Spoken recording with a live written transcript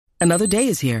Another day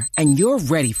is here, and you're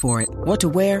ready for it. What to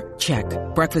wear? Check.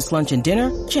 Breakfast, lunch, and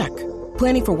dinner? Check.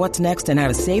 Planning for what's next and how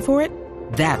to save for it?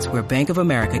 That's where Bank of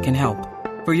America can help.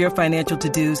 For your financial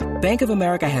to-dos, Bank of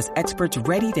America has experts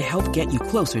ready to help get you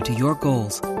closer to your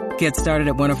goals. Get started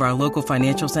at one of our local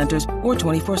financial centers or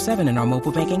 24/7 in our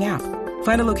mobile banking app.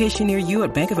 Find a location near you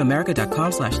at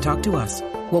bankofamerica.com/talktous.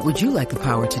 What would you like the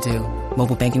power to do?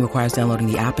 Mobile banking requires downloading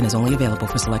the app and is only available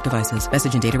for select devices.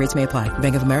 Message and data rates may apply.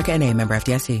 Bank of America N.A., member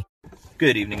FDIC.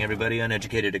 Good evening, everybody.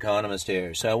 Uneducated Economist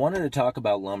here. So I wanted to talk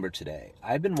about lumber today.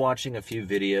 I've been watching a few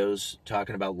videos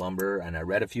talking about lumber, and I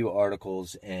read a few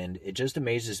articles, and it just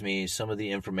amazes me some of the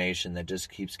information that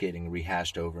just keeps getting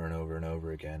rehashed over and over and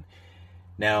over again.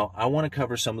 Now, I want to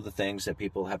cover some of the things that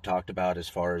people have talked about as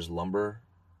far as lumber,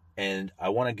 and I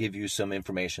want to give you some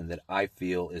information that I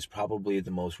feel is probably the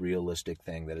most realistic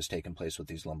thing that has taken place with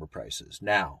these lumber prices.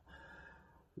 Now,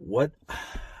 what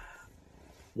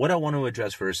I want to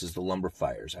address first is the lumber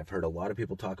fires. I've heard a lot of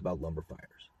people talk about lumber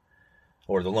fires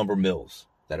or the lumber mills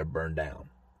that have burned down.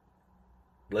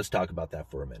 Let's talk about that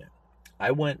for a minute.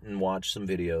 I went and watched some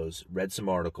videos, read some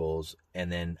articles,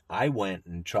 and then I went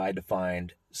and tried to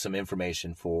find some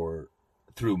information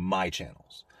through my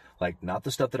channels. Like, not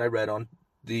the stuff that I read on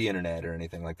the internet or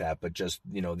anything like that, but just,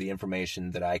 the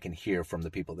information that I can hear from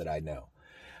the people that I know.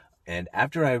 And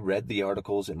after I read the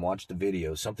articles and watched the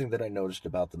videos, something that I noticed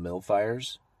about the mill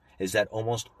fires is that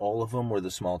almost all of them were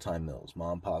the small-time mills,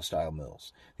 mom-and-pop style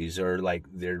mills. These are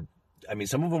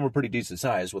some of them are pretty decent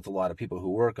size with a lot of people who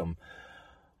work them,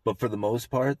 but for the most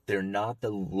part, they're not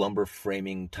the lumber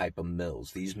framing type of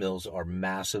mills. These mills are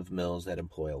massive mills that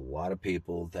employ a lot of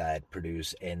people that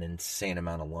produce an insane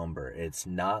amount of lumber. It's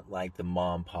not like the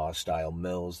mom-and-pop style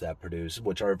mills that produce,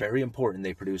 which are very important.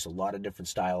 They produce a lot of different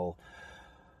style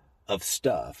of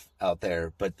stuff out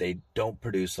there, but they don't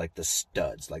produce like the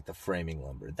studs, like the framing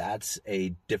lumber. That's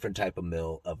a different type of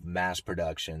mill of mass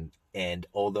production. And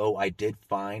although I did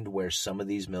find where some of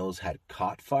these mills had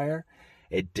caught fire,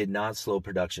 it did not slow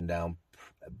production down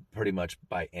pretty much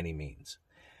by any means.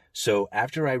 So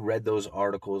after I read those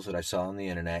articles that I saw on the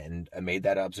internet, and I made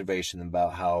that observation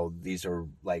about how these are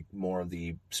like more of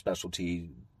the specialty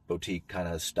boutique kind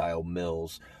of style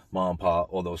mills, mom and pop,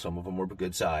 although some of them were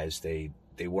good size, they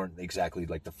weren't exactly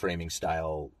like the framing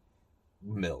style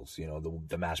mills,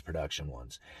 the mass production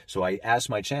ones. So I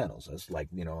asked my channels. I was like,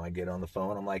 I get on the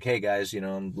phone. I'm like, hey guys,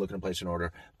 I'm looking to place an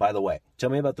order. By the way, tell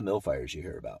me about the mill fires you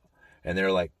hear about. And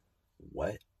they're like,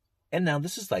 what? And now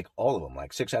this is like all of them,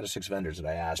 like 6 out of 6 vendors that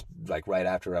I asked, like right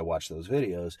after I watched those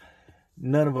videos,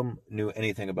 none of them knew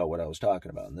anything about what I was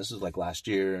talking about. And this is like last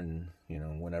year, and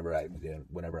whenever I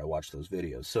watched those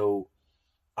videos. So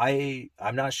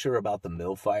I'm not sure about the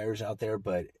mill fires out there,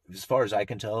 but as far as I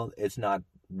can tell, it's not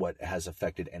what has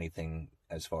affected anything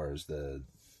as far as the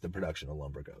production of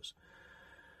lumber goes.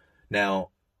 Now,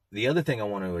 the other thing I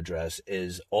want to address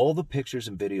is all the pictures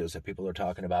and videos that people are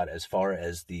talking about as far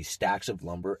as the stacks of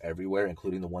lumber everywhere,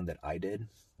 including the one that I did,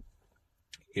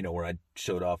 where I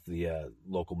showed off the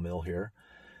local mill here.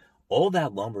 All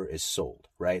that lumber is sold,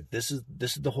 right? This is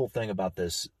the whole thing about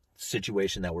this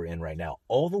situation that we're in right now.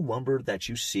 All the lumber that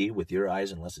you see with your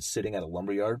eyes, unless it's sitting at a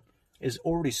lumber yard, is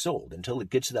already sold until it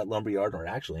gets to that lumber yard, or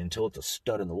actually until it's a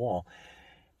stud in the wall.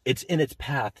 It's in its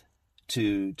path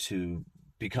to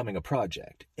becoming a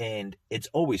project, and it's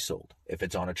always sold. If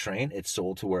it's on a train, it's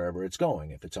sold to wherever it's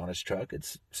going. If it's on a truck,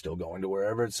 it's still going to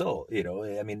wherever it's sold.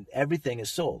 Everything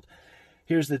is sold.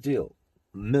 Here's the deal.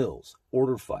 Mills,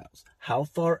 order files. How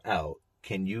far out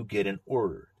can you get an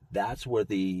order? That's where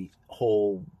the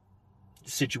whole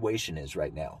situation is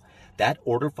right now. That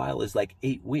order file is like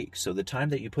 8 weeks. So the time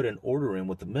that you put an order in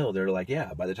with the mill, they're like,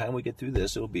 yeah, by the time we get through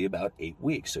this, it'll be about 8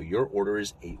 weeks. So your order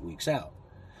is 8 weeks out.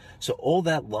 So all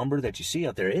that lumber that you see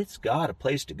out there, it's got a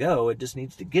place to go. It just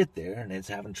needs to get there, and it's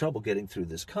having trouble getting through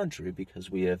this country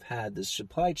because we have had this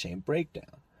supply chain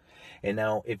breakdown. And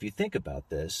now, if you think about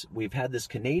this, we've had this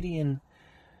Canadian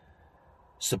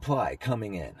supply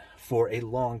coming in for a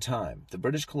long time. The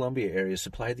British Columbia area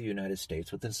supplied the United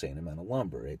States with an insane amount of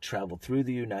lumber. It traveled through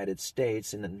the United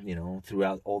States and,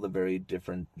 throughout all the very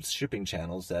different shipping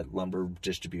channels that lumber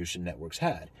distribution networks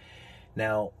had.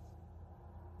 Now,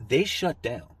 they shut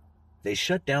down. They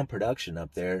shut down production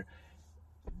up there.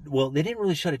 Well, they didn't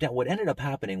really shut it down. What ended up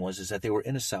happening was that they were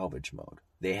in a salvage mode.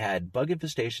 They had bug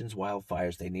infestations,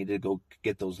 wildfires. They needed to go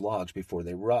get those logs before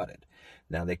they rotted.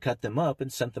 Now they cut them up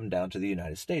and sent them down to the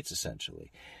United States,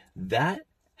 essentially. That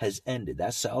has ended.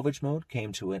 That salvage mode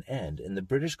came to an end. In the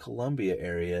British Columbia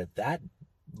area, that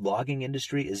logging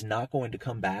industry is not going to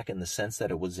come back in the sense that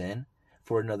it was in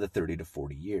for another 30 to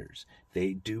 40 years.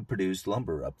 They do produce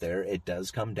lumber up there. It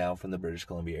does come down from the British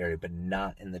Columbia area, but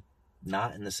not in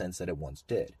the sense that it once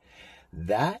did.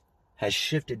 That has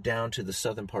shifted down to the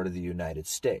southern part of the United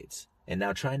States. And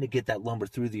now trying to get that lumber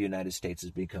through the United States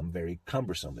has become very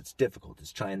cumbersome. It's difficult.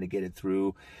 It's trying to get it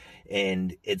through,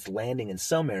 and it's landing in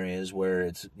some areas where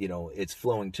it's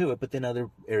flowing to it, but then other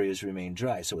areas remain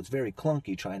dry. So it's very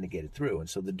clunky trying to get it through. And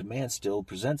so the demand still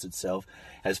presents itself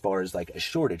as far as like a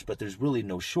shortage, but there's really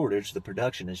no shortage. The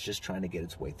production is just trying to get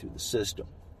its way through the system.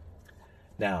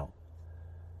 Now,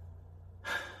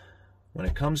 when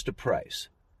it comes to price,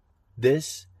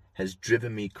 this has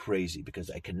driven me crazy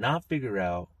because I cannot figure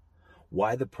out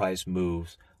why the price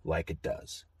moves like it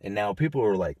does. And now people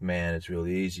are like, man, it's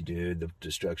really easy, dude. The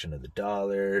destruction of the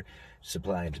dollar,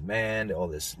 supply and demand, all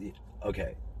this.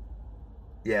 Okay.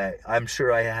 Yeah, I'm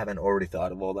sure I haven't already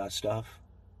thought of all that stuff.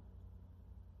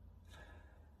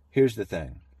 Here's the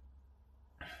thing.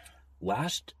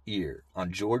 Last year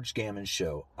on George Gammon's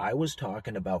show, I was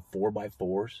talking about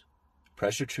 4x4s,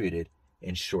 pressure treated,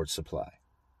 in short supply.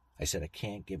 I said, I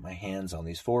can't get my hands on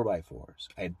these 4x4s.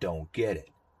 I don't get it.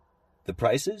 The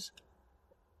prices?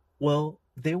 Well,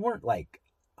 they weren't like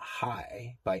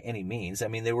high by any means. I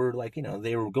mean, they were like,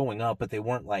 they were going up, but they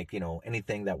weren't like,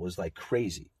 anything that was like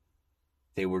crazy.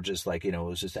 They were just like, it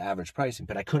was just average pricing,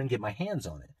 but I couldn't get my hands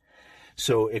on it.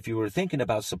 So if you were thinking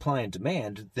about supply and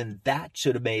demand, then that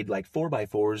should have made like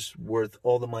 4x4s worth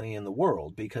all the money in the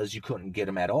world because you couldn't get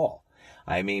them at all.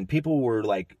 I mean, people were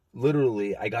like,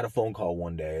 literally, I got a phone call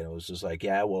one day and it was just like,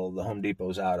 yeah, well, the Home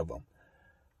Depot's out of them.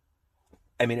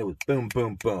 I mean, it was boom,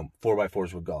 boom, boom.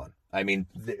 4x4s were gone. I mean,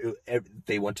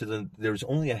 they went to there was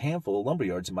only a handful of lumber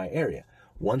yards in my area.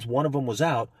 Once one of them was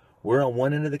out, we're on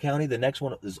one end of the county. The next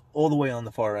one is all the way on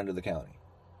the far end of the county.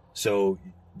 So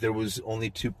there was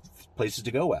only 2 places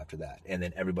to go after that. And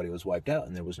then everybody was wiped out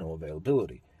and there was no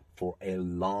availability for a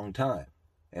long time.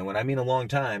 And when I mean a long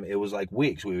time, it was like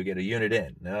weeks. We would get a unit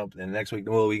in. Nope. And the next week,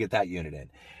 well, we get that unit in.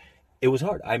 It was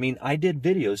hard. I mean, I did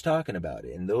videos talking about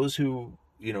it. And those who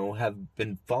have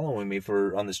been following me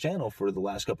on this channel for the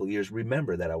last couple of years,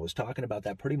 remember that I was talking about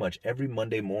that pretty much every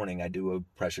Monday morning. I do a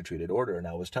pressure treated order and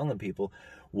I was telling people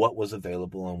what was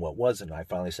available and what wasn't. I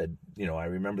finally said, I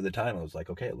remember the time I was like,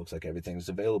 okay, it looks like everything's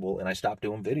available. And I stopped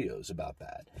doing videos about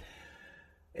that.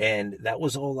 And that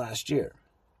was all last year.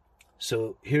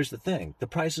 So here's the thing. The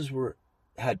prices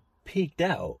had peaked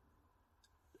out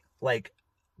like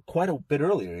quite a bit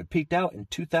earlier. It peaked out in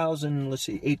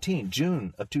 18,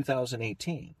 June of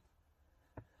 2018.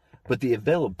 But the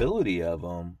availability of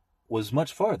them was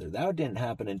much farther. That didn't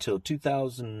happen until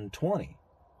 2020,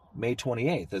 May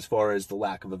 28th, as far as the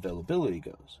lack of availability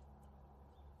goes.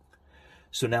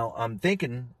 So now I'm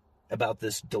thinking about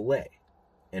this delay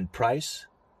in price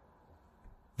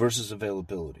versus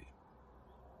availability.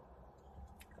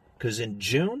 Because in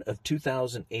June of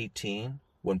 2018,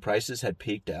 when prices had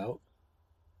peaked out,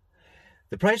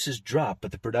 the prices dropped,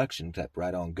 but the production kept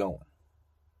right on going.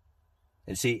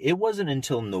 And see, it wasn't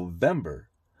until November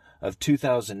of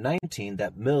 2019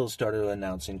 that mills started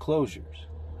announcing closures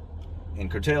and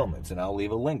curtailments, and I'll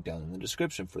leave a link down in the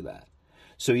description for that.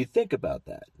 So you think about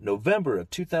that. November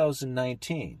of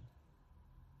 2019,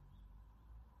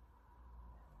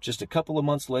 just a couple of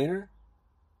months later,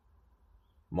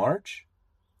 March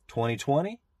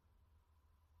 2020,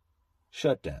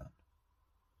 shutdown.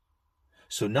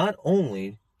 So not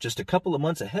only just a couple of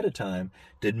months ahead of time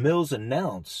did mills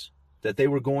announce that they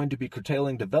were going to be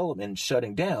curtailing development and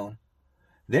shutting down,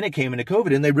 then it came into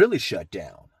COVID and they really shut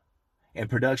down. And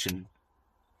production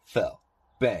fell.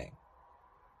 Bang.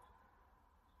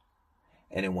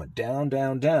 And it went down,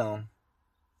 down, down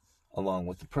along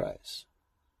with the price.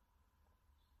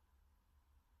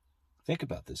 Think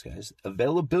about this, guys.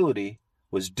 Availability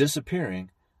was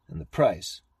disappearing and the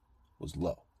price was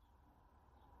low.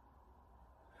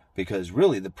 Because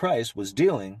really the price was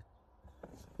dealing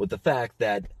with the fact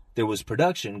that there was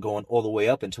production going all the way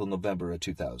up until November of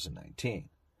 2019.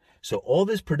 So all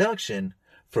this production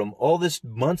from all this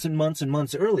months and months and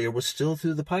months earlier was still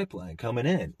through the pipeline coming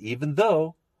in. Even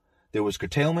though there was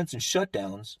curtailments and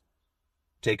shutdowns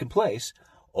taking place,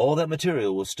 all that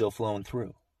material was still flowing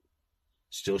through.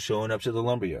 Still showing up to the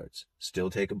lumber yards. Still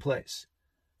taking place.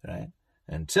 Right?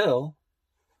 Until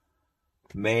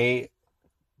May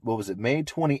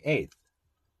 28th,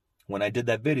 when I did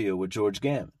that video with George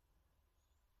Gammon.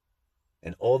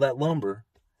 And all that lumber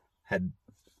had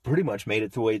pretty much made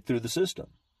its way through the system.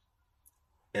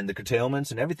 And the curtailments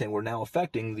and everything were now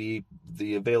affecting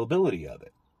the availability of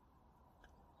it.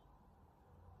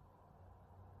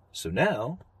 So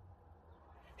now,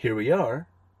 here we are,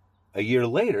 a year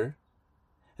later,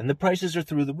 And the prices are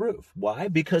through the roof. Why?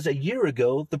 Because a year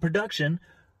ago, the production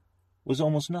was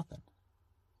almost nothing.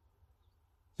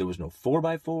 There was no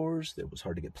 4x4s. It was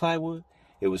hard to get plywood.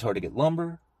 It was hard to get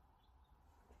lumber.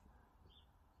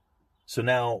 So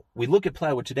now we look at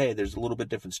plywood today, there's a little bit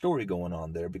different story going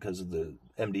on there because of the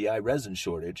MDI resin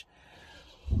shortage.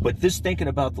 But this thinking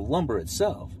about the lumber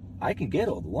itself, I can get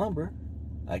all the lumber.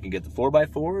 I can get the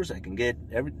 4x4s. I can get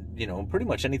pretty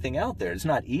much anything out there. It's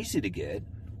not easy to get.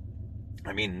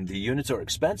 I mean, the units are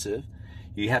expensive.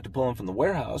 You have to pull them from the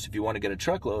warehouse. If you want to get a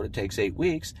truckload, it takes 8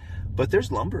 weeks. But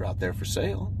there's lumber out there for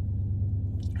sale.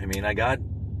 I mean, I got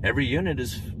every unit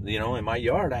is, in my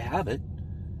yard, I have it.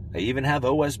 I even have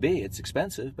OSB. It's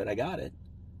expensive, but I got it.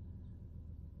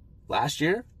 Last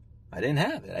year, I didn't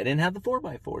have it. I didn't have the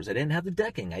 4x4s. I didn't have the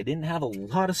decking. I didn't have a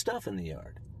lot of stuff in the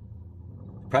yard.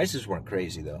 Prices weren't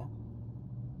crazy, though.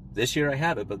 This year I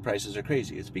have it, but prices are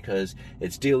crazy. It's because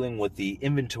it's dealing with the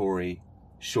inventory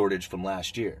shortage from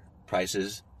last year.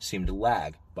 Prices seem to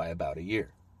lag by about a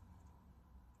year.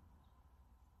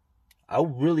 I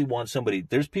really want somebody,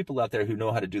 there's people out there who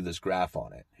know how to do this graph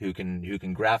on it, who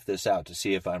can graph this out to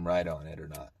see if I'm right on it or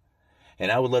not.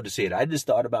 And I would love to see it. I just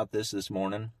thought about this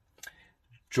morning,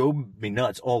 drove me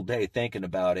nuts all day thinking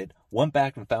about it, went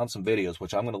back and found some videos,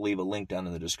 which I'm going to leave a link down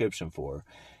in the description for.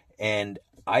 And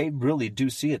I really do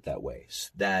see it that way,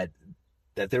 that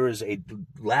there is a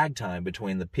lag time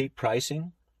between the peak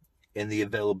pricing and the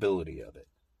availability of it.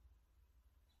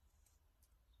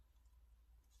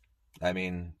 I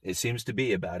mean, it seems to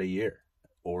be about a year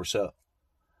or so.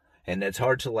 And it's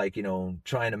hard to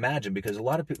try and imagine because a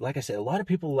lot of people, like I said, a lot of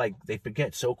people they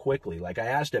forget so quickly. Like I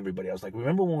asked everybody, I was like,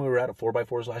 remember when we were out of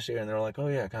 4x4s last year? And they're like, oh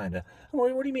yeah, kind of.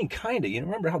 What do you mean kind of? You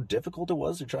remember how difficult it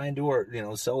was to try and do our,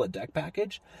 sell a deck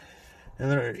package?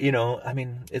 And they're,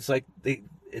 it's like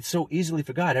it's so easily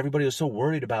forgot. Everybody was so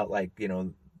worried about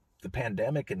the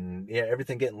pandemic and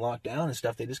everything getting locked down and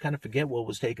stuff. They just kind of forget what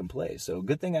was taking place. So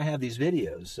good thing I have these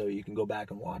videos so you can go back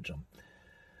and watch them.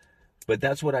 But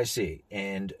that's what I see.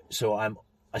 And so I'm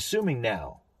assuming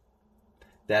now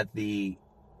that the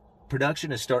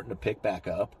production is starting to pick back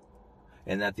up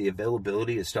and that the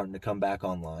availability is starting to come back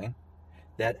online,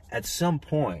 that at some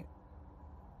point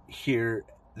here,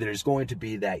 there's going to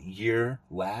be that year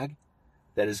lag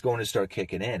that is going to start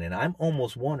kicking in. And I'm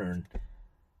almost wondering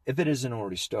if it isn't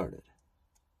already started.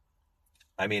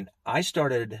 I mean, I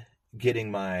started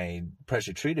getting my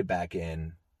pressure treated back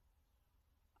in,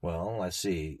 well, let's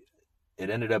see. It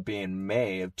ended up being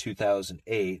May of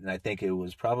 2008, and I think it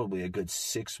was probably a good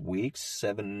 6 weeks,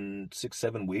 7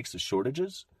 weeks of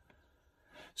shortages.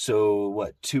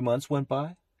 So, 2 months went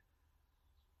by?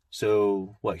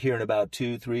 So, here in about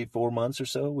 2, 3, 4 months or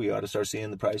so, we ought to start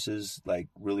seeing the prices,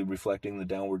 really reflecting the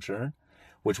downward churn,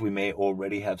 which we may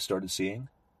already have started seeing.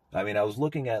 I mean, I was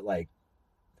looking at, a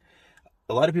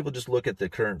lot of people just look at the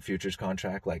current futures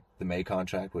contract, like the May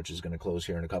contract, which is going to close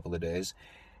here in a couple of days,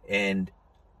 and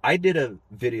I did a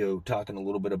video talking a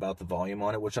little bit about the volume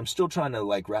on it, which I'm still trying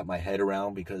to wrap my head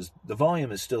around because the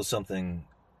volume is still something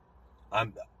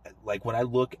when I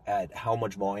look at how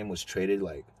much volume was traded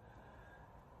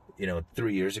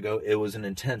 3 years ago, it was an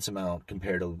intense amount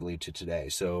comparatively to today.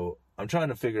 So I'm trying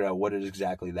to figure out what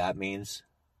exactly that means.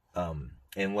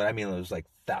 And what I mean was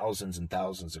thousands and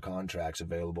thousands of contracts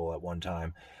available at one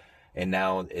time. And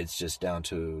now it's just down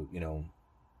to,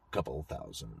 a couple of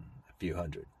thousand, a few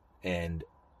hundred. And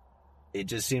it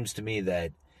just seems to me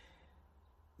that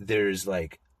there's a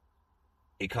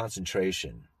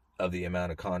concentration of the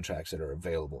amount of contracts that are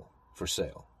available for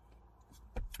sale.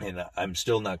 And I'm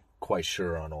still not quite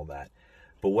sure on all that.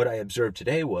 But what I observed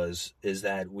today is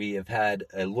that we have had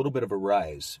a little bit of a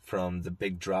rise from the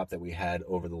big drop that we had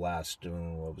over the last,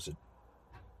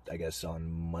 I guess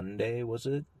on Monday, was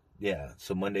it? Yeah,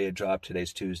 so Monday it dropped,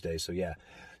 today's Tuesday, so yeah.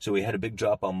 So we had a big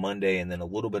drop on Monday and then a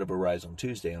little bit of a rise on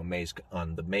Tuesday on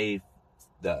the May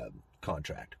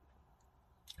contract.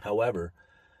 However,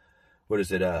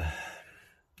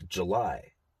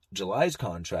 July's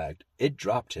contract, it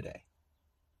dropped today.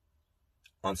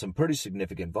 On some pretty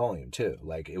significant volume too.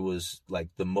 It was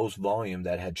the most volume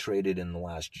that had traded in the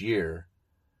last year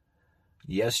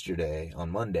yesterday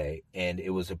on Monday, and it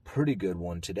was a pretty good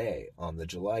one today on the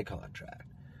July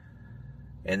contract.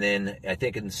 And then I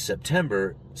think in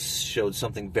September showed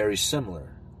something very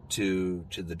similar to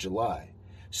the July.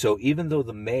 So even though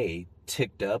the May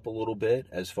ticked up a little bit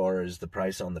as far as the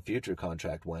price on the future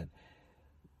contract went,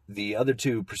 the other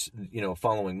two,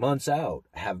 following months out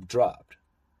have dropped.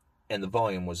 And the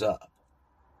volume was up,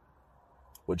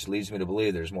 which leads me to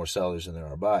believe there's more sellers than there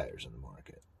are buyers in the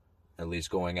at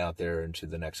least going out there into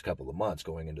the next couple of months,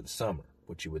 going into the summer,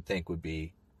 which you would think would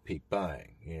be peak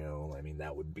buying. I mean,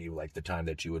 that would be like the time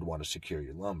that you would want to secure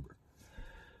your lumber.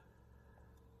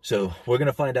 So we're going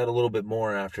to find out a little bit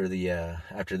more after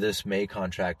this May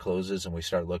contract closes and we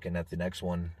start looking at the next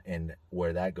one and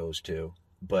where that goes to.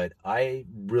 But I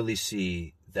really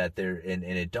see that and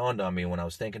it dawned on me when I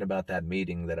was thinking about that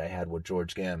meeting that I had with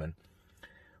George Gammon,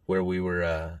 where we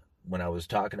were, when I was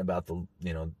talking about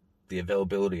the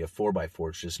availability of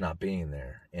 4x4s just not being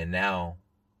there. And now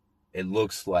it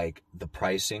looks like the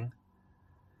pricing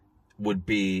would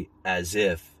be as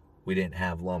if we didn't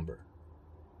have lumber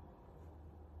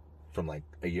from like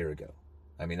a year ago.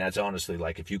 I mean, that's honestly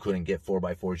like if you couldn't get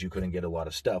 4x4s, you couldn't get a lot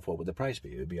of stuff, what would the price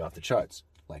be? It would be off the charts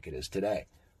like it is today.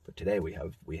 But today we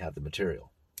have the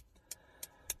material.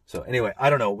 So anyway, I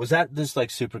don't know. Was that just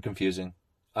like super confusing?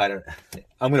 I'm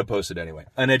going to post it anyway.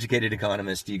 Uneducated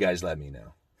Economist, you guys let me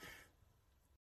know.